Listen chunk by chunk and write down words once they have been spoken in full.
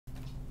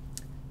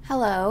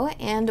Hello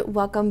and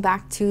welcome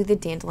back to the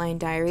Dandelion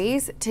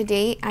Diaries.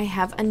 Today I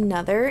have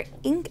another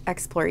ink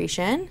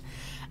exploration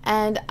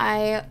and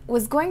I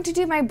was going to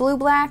do my blue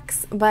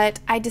blacks, but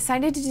I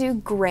decided to do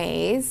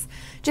grays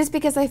just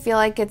because I feel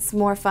like it's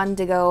more fun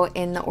to go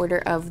in the order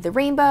of the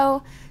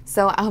rainbow.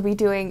 So I'll be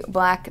doing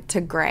black to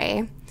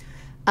gray.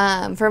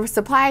 For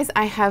supplies,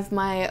 I have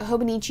my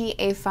𝗦𝘃𝗁𝐵𝐵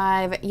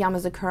A5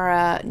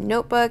 Yamasakura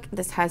notebook.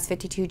 This has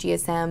 52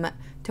 GSM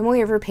Tomoe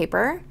River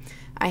paper.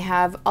 I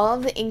have all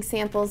of the ink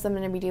samples I'm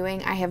going to be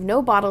doing. I have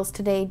no bottles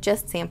today,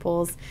 just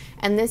samples.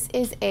 And this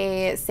is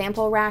a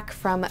sample rack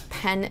from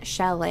Pen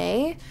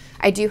Chalet.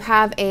 I do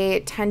have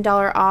a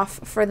 $10 off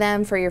for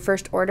them for your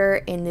first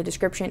order in the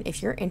description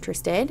if you're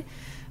interested.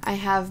 I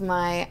have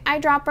my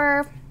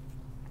eyedropper,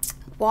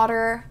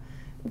 water,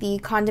 the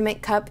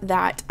condiment cup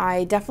that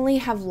I definitely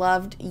have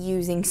loved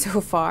using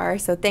so far.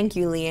 So thank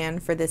you, Leanne,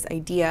 for this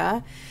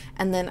idea.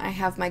 And then I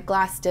have my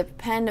glass dip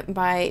pen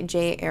by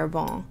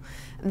𝗟𝗏𝘅.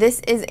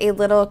 This is a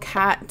little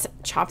cat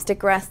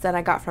chopstick rest that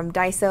I got from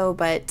Daiso,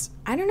 but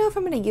I don't know if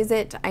I'm going to use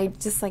it. I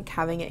just like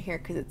having it here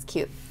because it's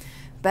cute.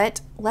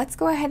 But let's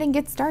go ahead and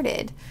get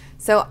started.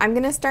 So I'm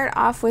going to start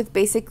off with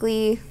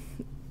basically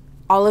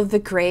all of the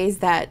grays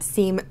that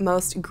seem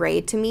most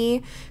gray to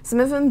me. Some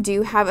of them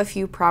do have a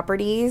few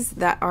properties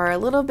that are a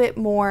little bit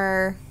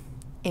more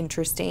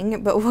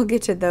interesting, but we'll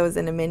get to those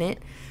in a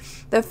minute.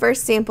 The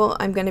first sample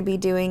I'm going to be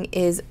doing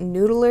is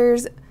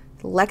Noodler's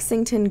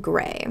Lexington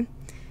Gray.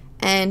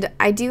 And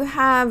I do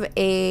have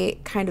a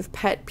kind of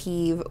pet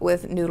peeve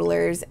with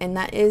Noodlers, and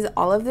that is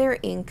all of their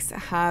inks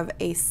have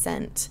a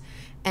scent.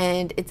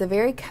 And it's a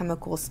very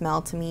chemical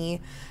smell to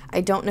me. I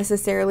don't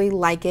necessarily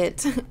like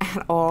it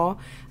at all.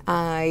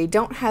 I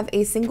don't have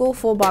a single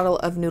full bottle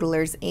of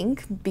Noodler's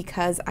ink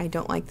because I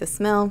don't like the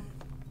smell.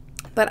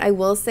 But I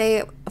will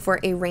say for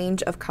a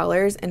range of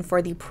colors and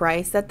for the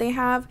price that they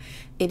have,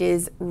 it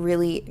is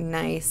really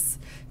nice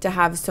to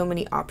have so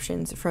many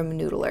options from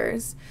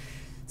Noodlers.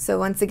 So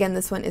once again,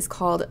 this one is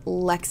called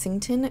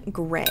Lexington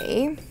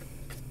Gray.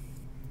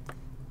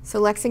 So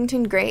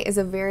Lexington Gray is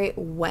a very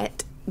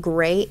wet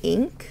gray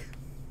ink.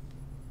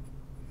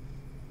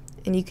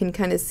 And you can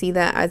kind of see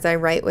that as I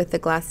write with the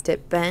glass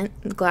dip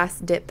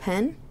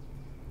pen.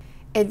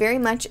 It very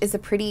much is a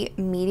pretty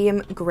medium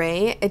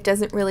gray. It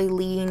doesn't really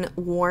lean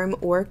warm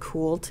or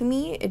cool to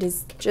me. It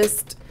is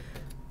just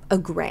a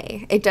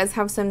gray. It does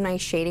have some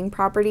nice shading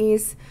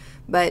properties,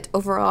 but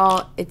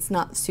overall it's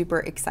not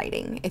super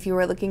exciting. If you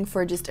were looking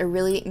for just a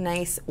really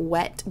nice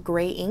wet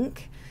gray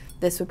ink,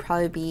 this would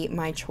probably be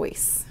my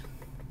choice,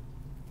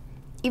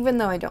 even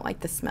though I don't like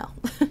the smell.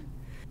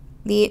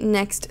 The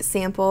next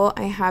sample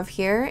I have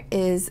here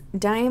is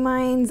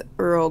Diamine's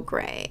Earl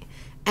Grey,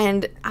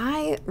 and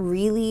I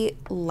really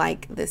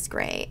like this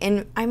gray,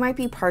 and I might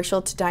be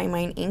partial to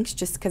Diamine inks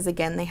just because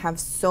again they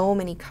have so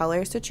many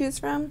colors to choose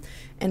from,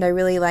 and I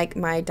really like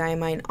my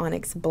Diamine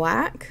Onyx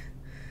Black.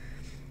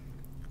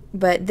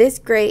 But this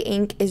gray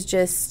ink is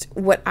just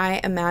what I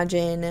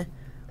imagine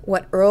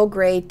what Earl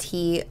Grey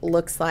tea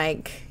looks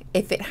like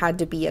if it had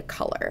to be a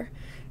color.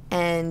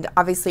 And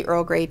obviously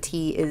Earl Grey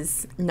tea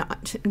is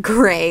not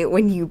gray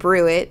when you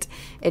brew it.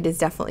 It is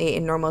definitely a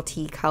normal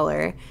tea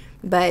color,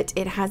 but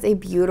it has a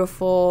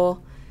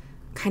beautiful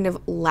kind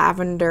of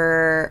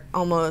lavender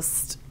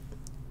almost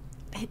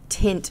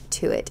tint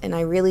to it. And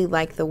I really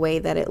like the way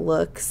that it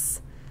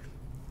looks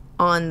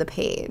on the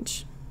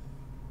page.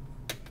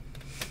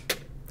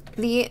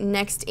 The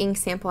next ink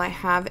sample I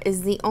have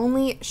is the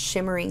only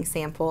shimmering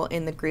sample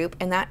in the group,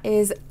 and that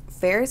is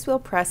Ferris Wheel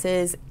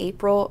Press's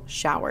April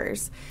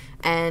Showers.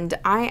 And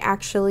I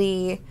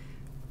actually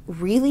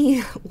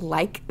really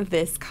like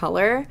this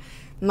color.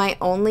 My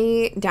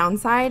only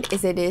downside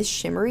is it is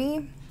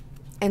shimmery,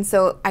 and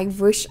so I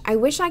wish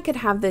I could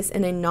have this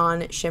in a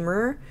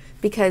non-shimmer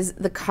because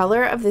the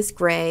color of this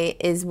gray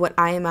is what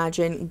I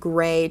imagine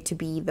gray to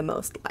be the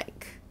most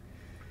like.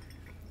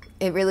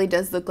 It really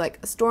does look like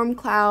a storm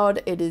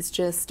cloud. It is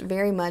just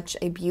very much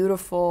a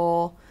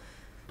beautiful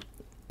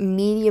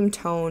medium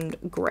toned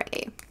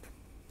gray.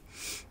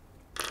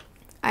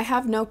 I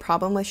have no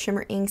problem with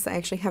shimmer inks. I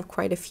actually have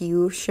quite a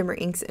few shimmer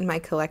inks in my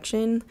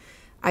collection.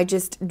 I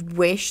just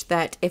wish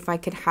that if I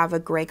could have a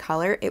gray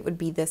color, it would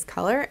be this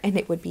color and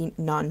it would be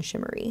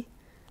non-shimmery.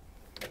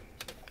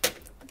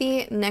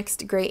 The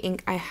next gray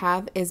ink I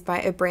have is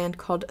by a brand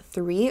called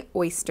 3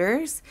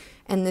 Oysters,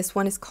 and this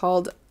one is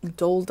called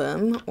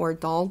Doldum or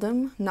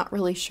Daldum, not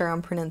really sure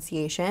on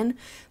pronunciation,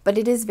 but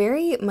it is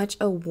very much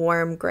a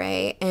warm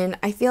gray, and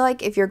I feel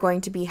like if you're going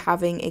to be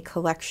having a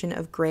collection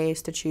of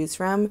grays to choose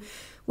from,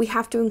 we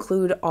have to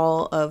include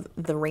all of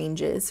the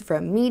ranges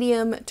from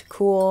medium to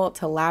cool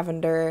to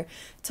lavender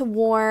to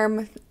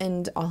warm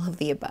and all of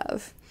the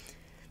above.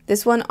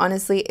 This one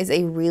honestly is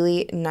a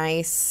really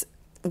nice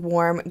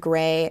warm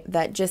gray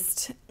that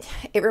just,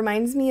 it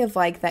reminds me of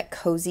like that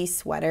cozy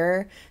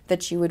sweater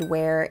that you would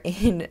wear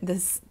in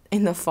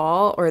the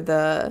fall or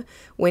the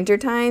winter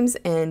times,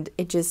 and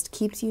it just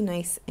keeps you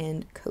nice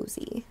and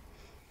cozy.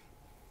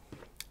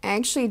 I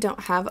actually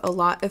don't have a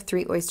lot of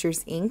 3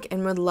 Oysters ink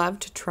and would love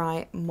to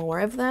try more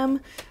of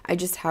them. I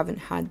just haven't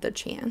had the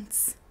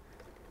chance.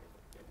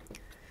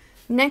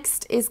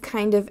 Next is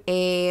kind of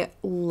a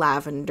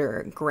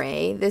lavender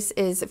gray. This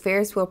is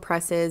Ferris Wheel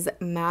Press's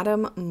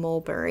Madame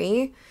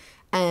Mulberry,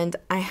 and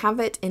I have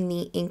it in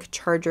the ink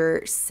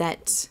charger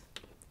set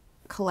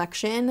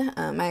collection.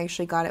 I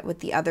actually got it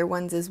with the other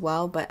ones as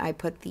well, but I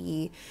put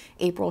the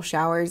April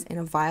Showers in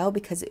a vial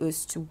because it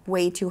was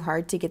way too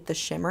hard to get the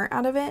shimmer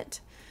out of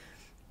it.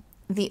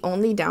 The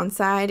only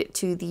downside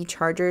to the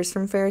chargers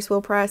from Ferris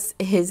Wheel Press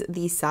is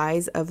the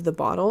size of the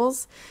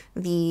bottles.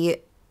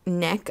 The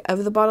neck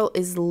of the bottle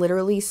is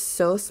literally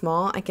so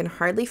small, I can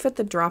hardly fit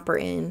the dropper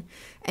in,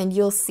 and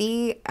you'll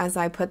see as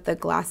I put the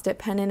glass dip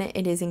pen in it,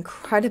 it is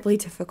incredibly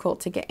difficult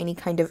to get any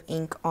kind of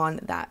ink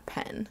on that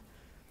pen.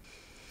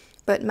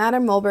 But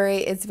Madame Mulberry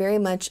is very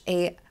much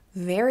a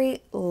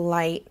very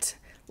light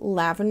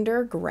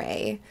lavender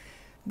gray,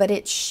 but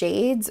it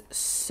shades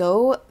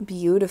so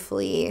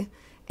beautifully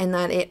in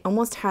that it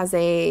almost has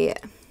a,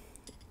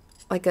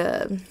 like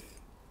a,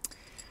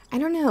 I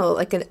don't know,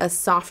 like a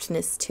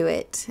softness to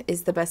it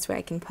is the best way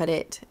I can put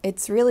it.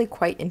 It's really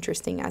quite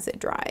interesting as it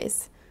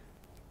dries.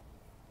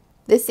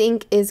 This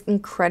ink is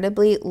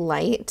incredibly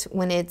light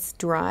when it's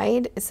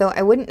dried, so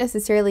I wouldn't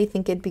necessarily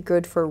think it'd be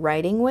good for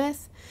writing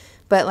with.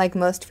 But like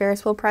most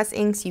Ferris Wheel Press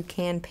inks, you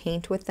can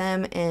paint with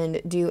them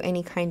and do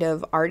any kind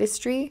of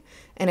artistry.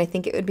 And I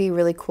think it would be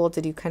really cool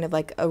to do kind of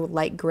like a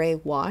light gray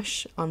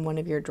wash on one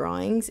of your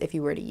drawings if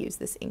you were to use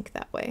this ink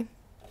that way.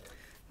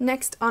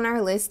 Next on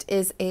our list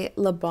is a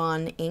Le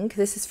Bon ink.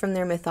 This is from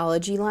their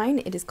Mythology line.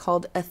 It is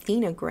called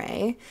Athena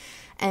Gray.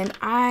 And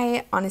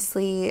I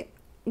honestly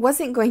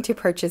wasn't going to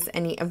purchase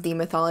any of the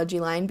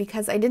Mythology line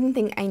because I didn't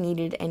think I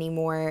needed any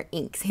more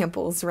ink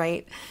samples,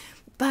 right?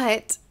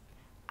 But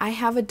I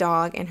have a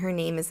dog and her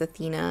name is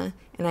Athena,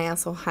 and I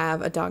also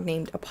have a dog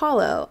named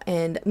Apollo,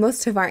 and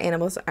most of our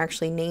animals are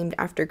actually named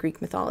after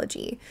Greek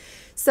mythology.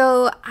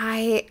 So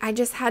I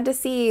just had to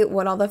see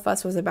what all the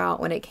fuss was about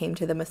when it came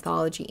to the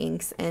Mythology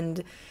inks,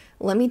 and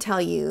let me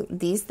tell you,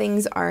 these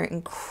things are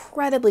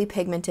incredibly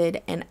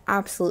pigmented and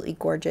absolutely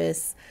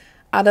gorgeous.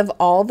 Out of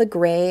all the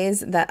grays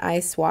that I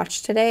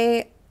swatched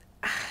today,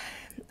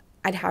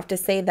 I'd have to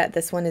say that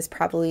this one is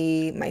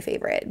probably my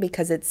favorite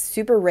because it's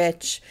super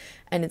rich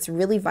and it's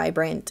really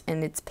vibrant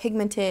and it's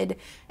pigmented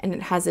and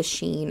it has a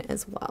sheen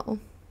as well.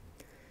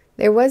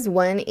 There was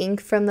one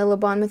ink from the Le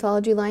Bon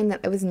Mythology line that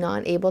I was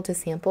not able to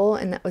sample,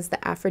 and that was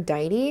the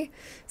Aphrodite.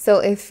 So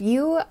if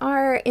you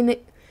are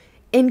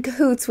in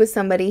cahoots with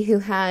somebody who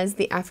has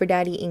the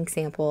Aphrodite ink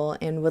sample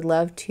and would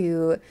love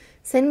to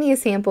send me a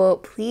sample,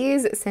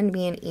 please send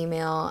me an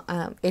email.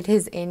 It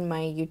is in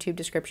my YouTube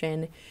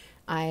description.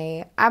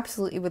 I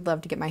absolutely would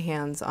love to get my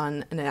hands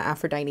on an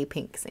Aphrodite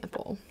pink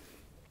sample.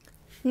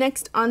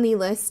 Next on the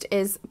list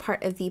is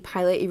part of the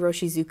Pilot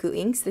Iroshizuku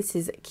inks. This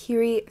is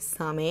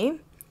Kiri-Same.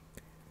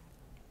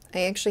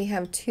 I actually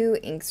have two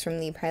inks from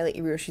the Pilot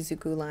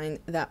Iroshizuku line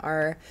that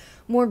are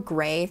more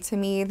gray to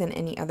me than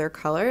any other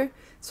color,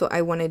 so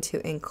I wanted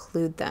to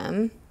include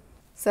them.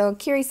 So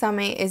Kiri-Same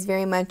is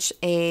very much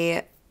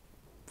a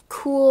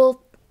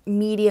cool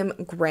medium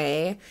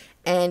gray,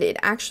 and it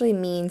actually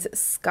means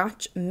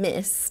Scotch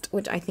mist,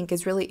 which I think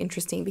is really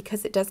interesting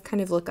because it does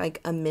kind of look like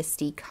a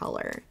misty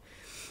color.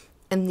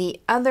 And the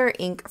other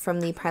ink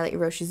from the Pilot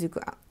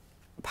Iroshizuku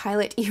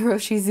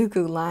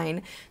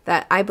line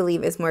that I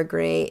believe is more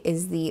gray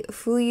is the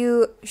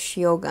Fuyu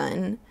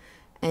Shiogun.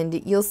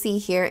 And you'll see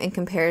here in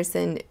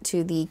comparison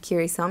to the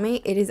Kiri-Same,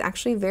 it is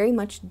actually very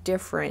much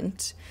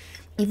different,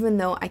 even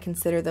though I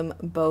consider them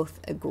both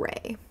a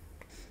gray.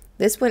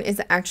 This one is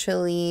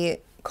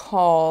actually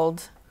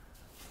called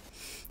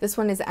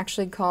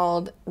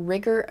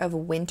Rigor of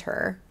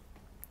Winter.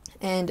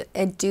 And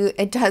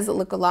it does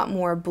look a lot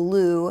more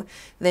blue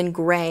than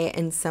gray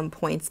in some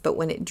points, but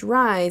when it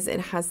dries, it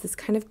has this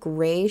kind of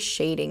gray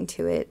shading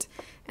to it.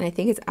 And I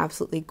think it's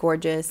absolutely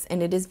gorgeous,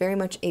 and it is very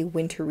much a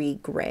wintry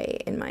gray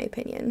in my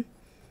opinion.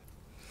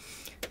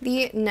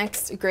 The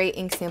next gray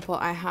ink sample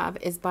I have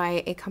is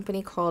by a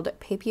company called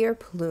Papier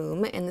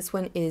Plume, and this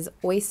one is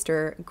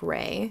Oyster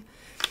Gray.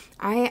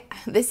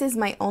 This is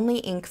my only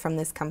ink from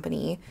this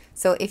company,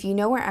 so if you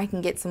know where I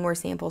can get some more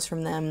samples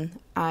from them,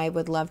 I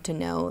would love to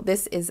know.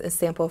 This is a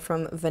sample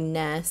from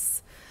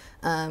Vanessa.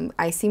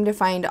 I seem to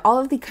find all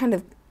of the kind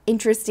of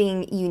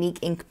interesting, unique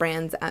ink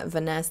brands at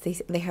Vanessa.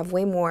 They have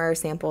way more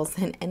samples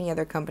than any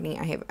other company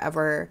I have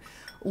ever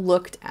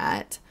looked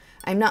at.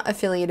 I'm not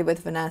affiliated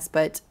with Vanessa,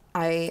 but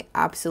I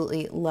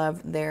absolutely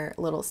love their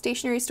little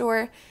stationery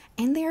store,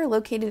 and they are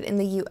located in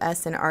the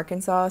US in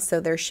Arkansas, so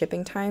their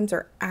shipping times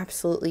are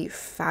absolutely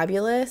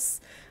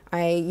fabulous.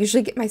 I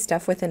usually get my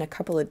stuff within a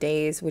couple of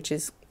days, which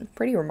is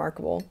pretty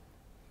remarkable.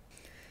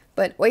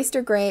 But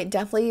Oyster Gray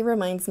definitely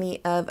reminds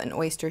me of an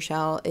oyster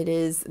shell. It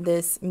is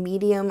this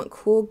medium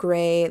cool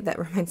gray that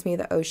reminds me of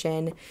the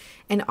ocean,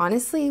 and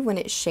honestly, when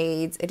it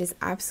shades, it is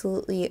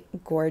absolutely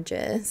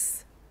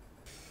gorgeous.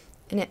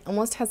 And it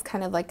almost has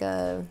kind of like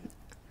an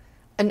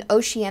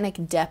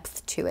oceanic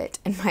depth to it,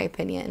 in my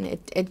opinion.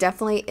 It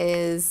definitely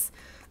is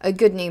a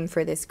good name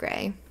for this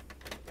gray.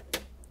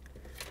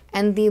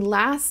 And the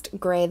last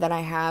gray that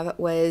I have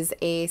was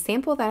a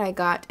sample that I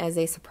got as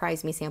a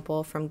surprise me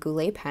sample from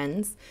Goulet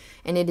Pens,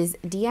 and it is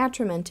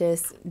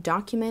𝗬𝗏𝗏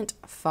Document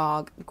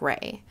Fog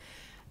Gray.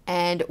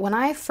 And when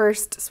I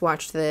first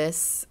swatched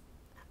this,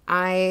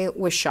 I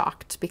was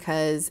shocked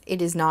because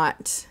it is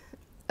not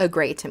a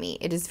gray to me.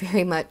 It is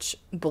very much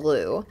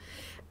blue.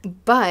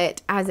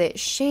 But as it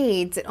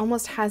shades, it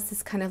almost has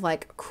this kind of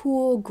like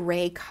cool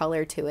gray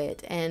color to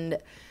it. And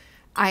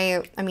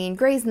I mean,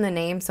 gray's in the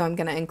name, so I'm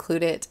going to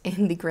include it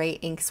in the gray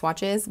ink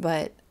swatches,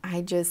 but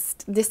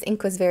this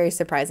ink was very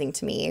surprising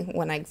to me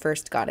when I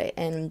first got it,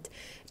 and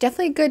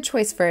definitely a good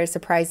choice for a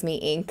surprise me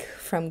ink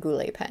from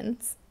Goulet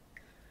Pens.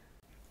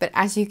 But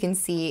as you can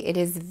see, it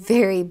is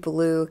very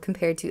blue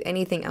compared to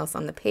anything else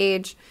on the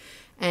page,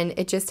 and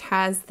it just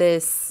has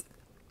this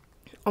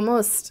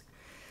almost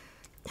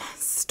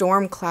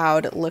storm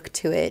cloud look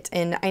to it.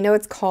 And I know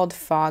it's called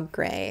fog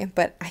gray,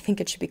 but I think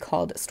it should be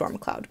called storm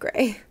cloud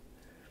gray.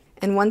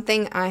 And one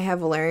thing I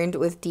have learned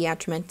with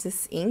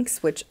𝗬𝗏𝗏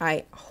inks, which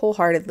I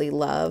wholeheartedly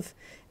love,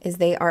 is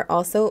they are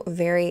also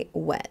very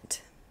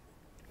wet.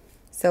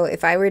 So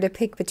if I were to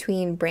pick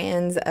between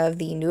brands of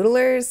the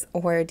Noodlers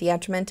or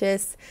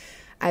𝗬𝗏𝗏,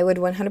 I would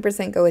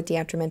 100% go with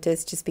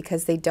𝗬𝗏𝗏 just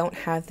because they don't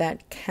have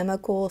that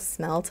chemical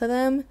smell to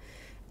them.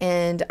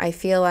 And I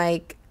feel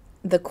like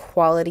the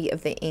quality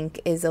of the ink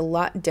is a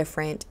lot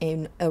different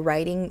in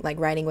writing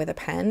with a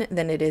pen,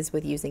 than it is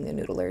with using the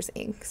Noodlers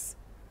inks.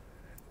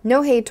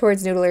 No hate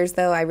towards Noodlers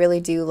though, I really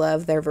do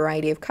love their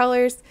variety of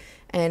colors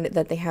and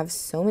that they have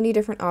so many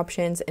different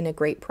options in a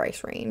great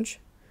price range.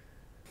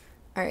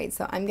 Alright,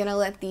 so I'm gonna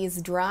let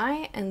these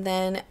dry and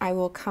then I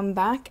will come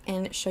back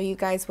and show you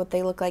guys what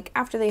they look like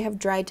after they have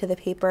dried to the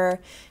paper,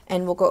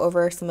 and we'll go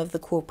over some of the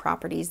cool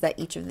properties that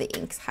each of the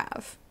inks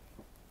have.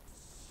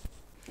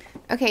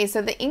 Okay,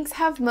 so the inks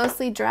have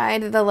mostly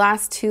dried. The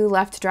last two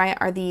left to dry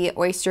are the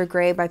Oyster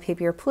Gray by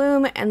Papier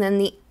Plume and then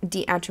the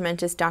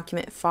𝗬𝗏𝗏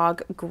Document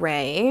Fog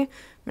Gray.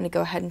 I'm going to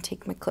go ahead and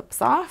take my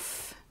clips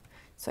off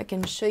so I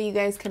can show you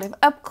guys kind of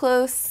up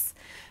close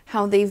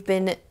how they've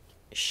been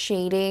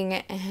shading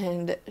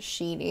and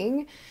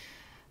sheeting.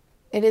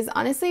 It is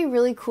honestly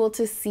really cool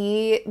to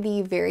see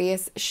the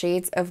various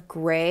shades of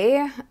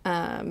gray.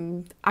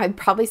 I'd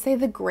probably say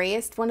the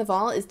grayest one of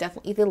all is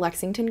definitely the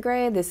Lexington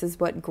gray. This is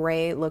what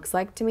gray looks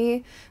like to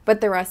me, but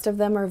the rest of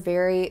them are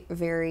very,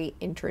 very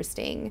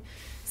interesting.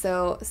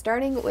 So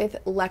starting with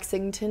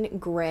Lexington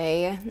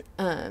Gray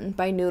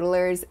by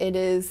Noodlers, it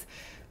is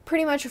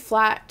pretty much a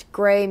flat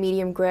gray,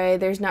 medium gray.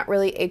 There's not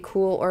really a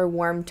cool or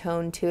warm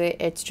tone to it.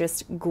 It's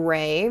just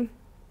gray.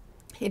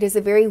 It is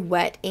a very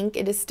wet ink.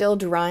 It is still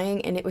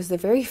drying, and it was the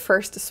very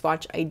first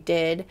swatch I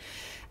did.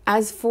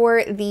 As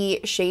for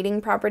the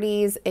shading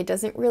properties, it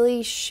doesn't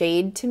really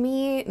shade to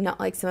me, not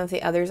like some of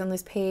the others on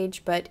this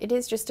page, but it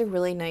is just a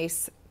really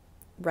nice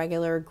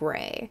regular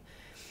gray.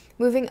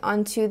 Moving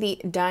on to the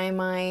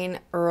Diamine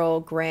Earl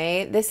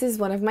Grey. This is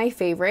one of my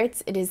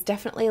favorites. It is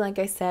definitely, like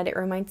I said, it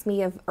reminds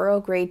me of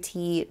Earl Grey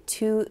tea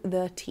to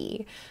the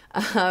T.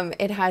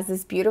 It has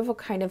this beautiful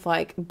kind of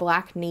like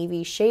black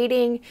navy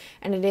shading,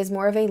 and it is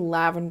more of a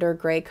lavender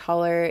gray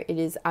color. It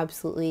is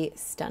absolutely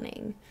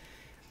stunning.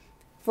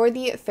 For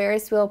the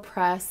Ferris Wheel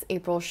Press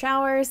April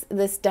Showers,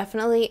 this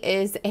definitely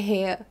is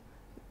a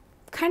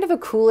kind of a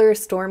cooler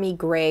stormy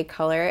gray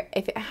color.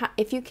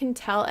 If you can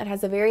tell, it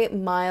has a very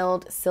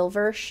mild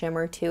silver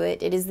shimmer to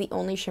it. It is the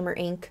only shimmer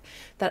ink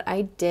that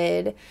I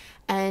did,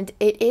 and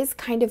it is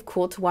kind of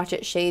cool to watch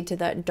it shade to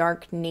that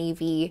dark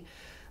navy.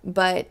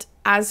 But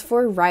as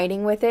for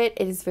writing with it,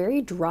 it is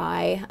very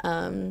dry.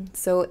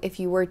 So if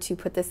you were to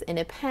put this in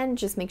a pen,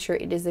 just make sure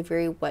it is a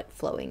very wet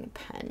flowing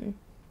pen.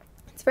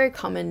 It's very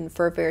common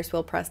for a Ferris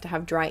Wheel press to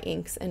have dry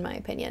inks, in my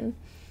opinion.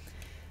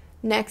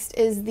 Next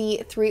is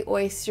the Three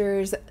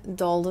Oysters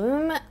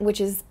Doldrum,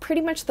 which is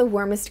pretty much the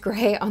warmest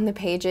gray on the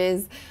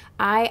pages.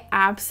 I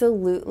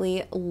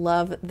absolutely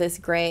love this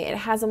gray. It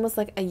has almost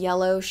like a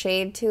yellow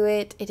shade to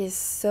it. It is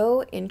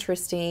so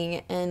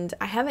interesting, and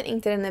I haven't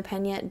inked it in the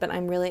pen yet, but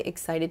I'm really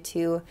excited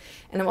to.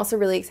 And I'm also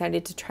really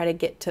excited to try to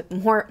get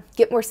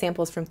more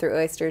samples from Three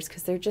Oysters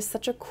because they're just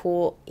such a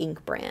cool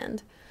ink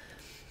brand.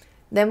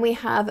 Then we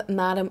have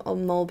Madame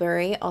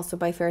Mulberry, also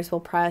by Ferris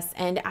Wheel Press,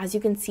 and as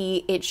you can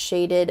see, it's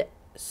shaded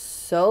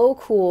so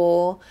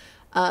cool.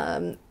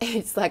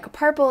 It's like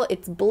purple,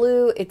 it's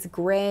blue, it's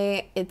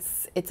gray,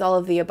 it's all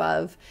of the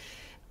above.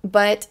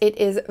 But it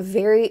is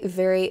very,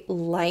 very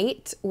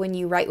light when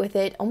you write with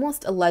it,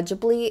 almost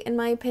illegibly in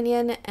my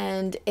opinion.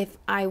 And if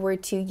I were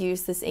to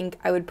use this ink,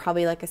 I would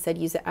probably, like I said,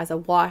 use it as a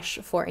wash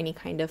for any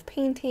kind of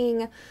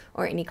painting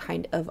or any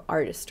kind of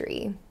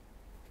artistry.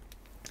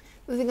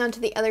 Moving on to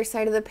the other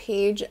side of the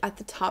page, at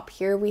the top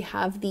here we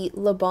have the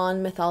Le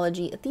Bon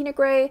Mythology Athena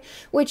Gray,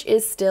 which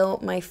is still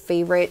my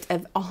favorite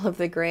of all of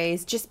the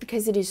grays just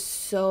because it is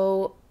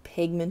so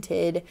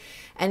pigmented,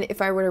 and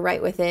if I were to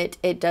write with it,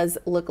 it does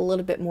look a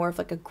little bit more of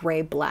like a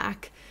gray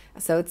black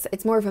So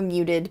it's more of a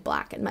muted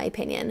black in my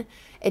opinion.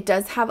 It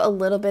does have a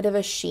little bit of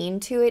a sheen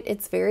to it.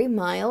 It's very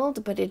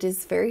mild, but it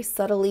is very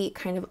subtly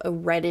kind of a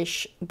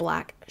reddish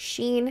black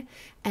sheen,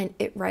 and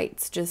it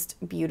writes just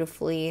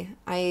beautifully.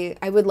 I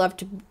would love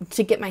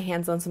to get my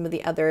hands on some of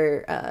the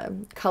other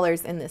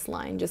colors in this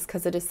line just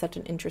because it is such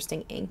an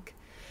interesting ink.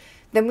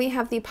 Then we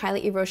have the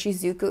Pilot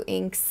Iroshizuku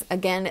inks.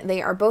 Again,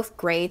 they are both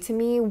gray to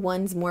me.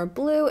 One's more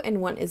blue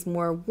and one is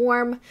more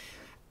warm.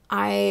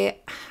 I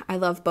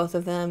love both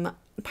of them.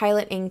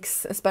 Pilot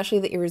inks, especially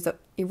the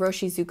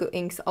Iroshizuku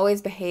inks,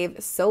 always behave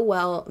so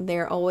well.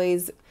 They're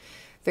always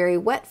very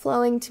wet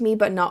flowing to me,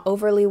 but not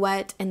overly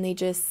wet, and they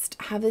just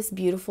have this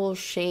beautiful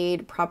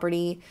shade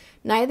property.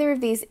 Neither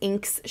of these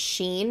inks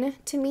sheen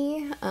to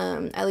me,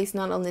 at least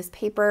not on this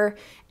paper,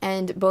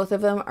 and both of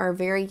them are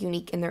very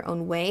unique in their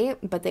own way,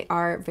 but they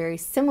are very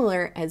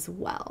similar as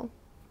well.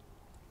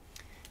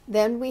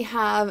 Then we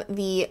have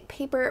the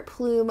Paper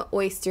Plume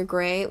Oyster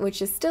Gray,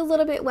 which is still a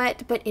little bit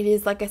wet, but it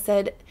is, like I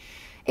said,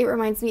 it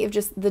reminds me of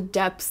just the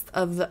depths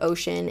of the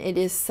ocean. It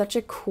is such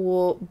a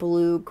cool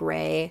blue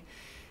gray.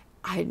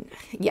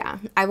 Yeah,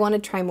 I want to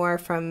try more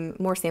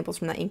samples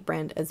from that ink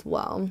brand as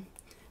well.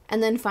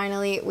 And then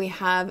finally, we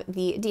have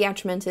the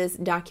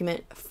DHMentis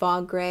Document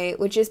Fog Gray,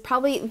 which is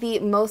probably the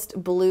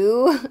most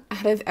blue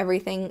out of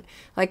everything.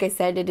 Like I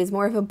said, it is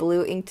more of a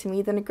blue ink to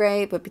me than a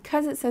gray, but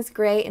because it says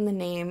gray in the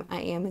name,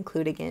 I am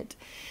including it.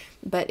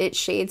 But it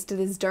shades to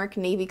this dark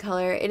navy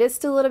color. It is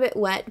still a little bit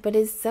wet, but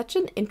is such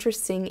an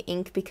interesting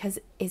ink because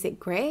is it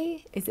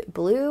gray? Is it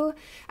blue?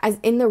 As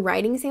in the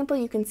writing sample,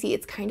 you can see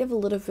it's kind of a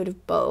little bit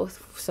of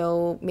both.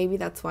 So maybe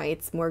that's why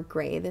it's more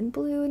gray than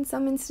blue in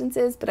some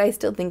instances, but I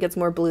still think it's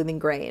more blue than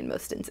gray in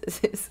most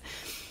instances.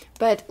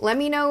 But let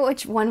me know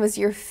which one was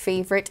your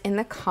favorite in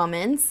the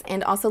comments,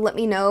 and also let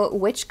me know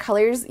which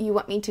colors you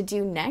want me to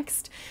do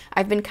next.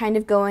 I've been kind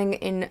of going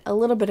in a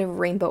little bit of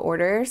rainbow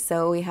order,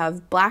 so we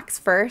have blacks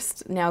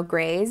first, now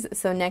grays,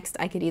 so next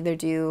I could either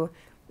do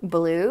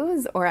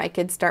blues or I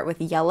could start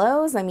with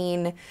yellows. I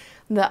mean,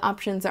 the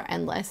options are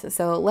endless,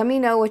 so let me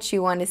know what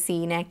you want to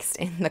see next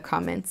in the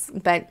comments.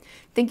 But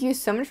thank you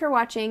so much for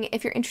watching.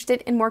 If you're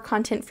interested in more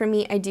content from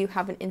me, I do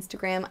have an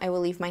Instagram. I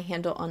will leave my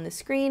handle on the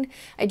screen.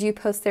 I do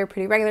post there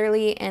pretty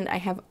regularly, and I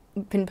have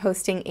been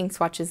posting ink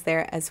swatches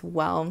there as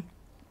well.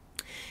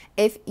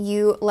 If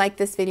you like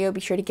this video, be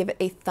sure to give it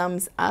a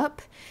thumbs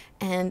up.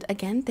 And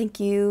again, thank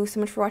you so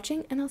much for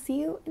watching, and I'll see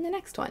you in the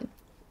next one.